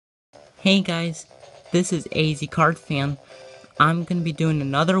Hey guys, this is AZ Kart Fan. I'm going to be doing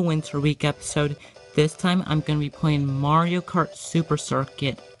another Winter Week episode. This time I'm going to be playing Mario Kart Super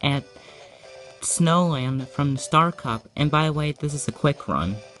Circuit at Snowland from the Star Cup. And by the way, this is a quick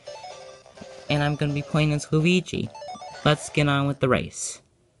run. And I'm going to be playing as Luigi. Let's get on with the race.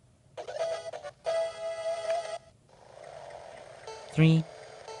 3,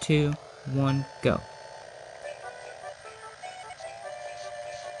 2, 1, go.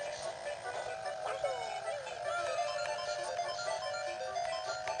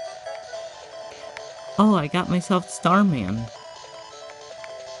 Oh, I got myself Starman.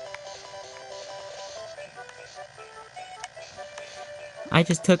 I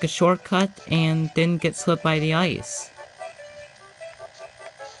just took a shortcut and didn't get slipped by the ice.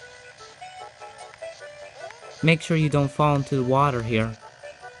 Make sure you don't fall into the water here.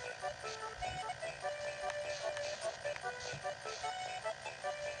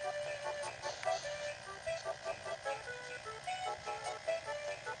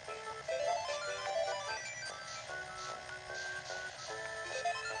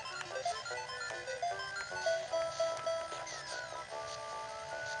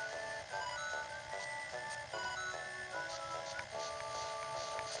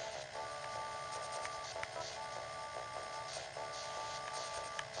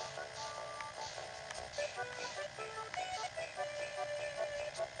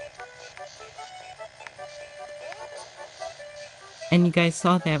 And you guys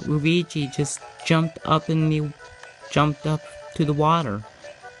saw that Luigi just jumped up to the water,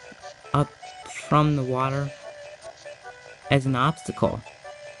 up from the water as an obstacle.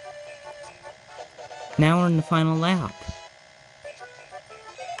 Now we're in the final lap.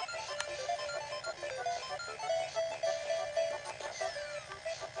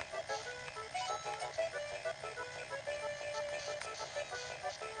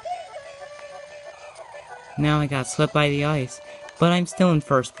 Now I got slipped by the ice, but I'm still in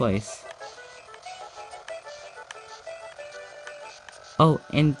first place. Oh,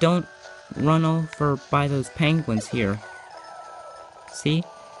 and don't run over by those penguins here. See?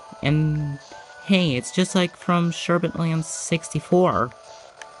 And hey, it's just like from Sherbetland 64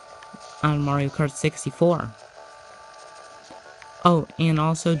 on Mario Kart 64. Oh, and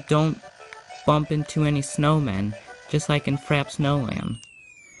also don't bump into any snowmen, just like in Frap Snowland.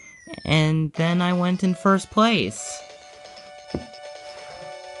 And then I went in first place.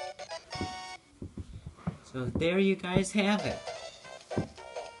 So there you guys have it.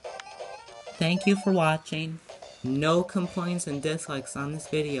 Thank you for watching. No complaints and dislikes on this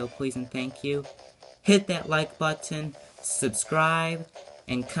video, please and thank you. Hit that like button, subscribe,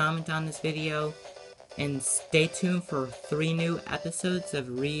 and comment on this video. And stay tuned for 3 new episodes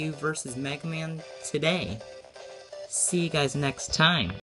of Ryu vs. Mega Man today. See you guys next time.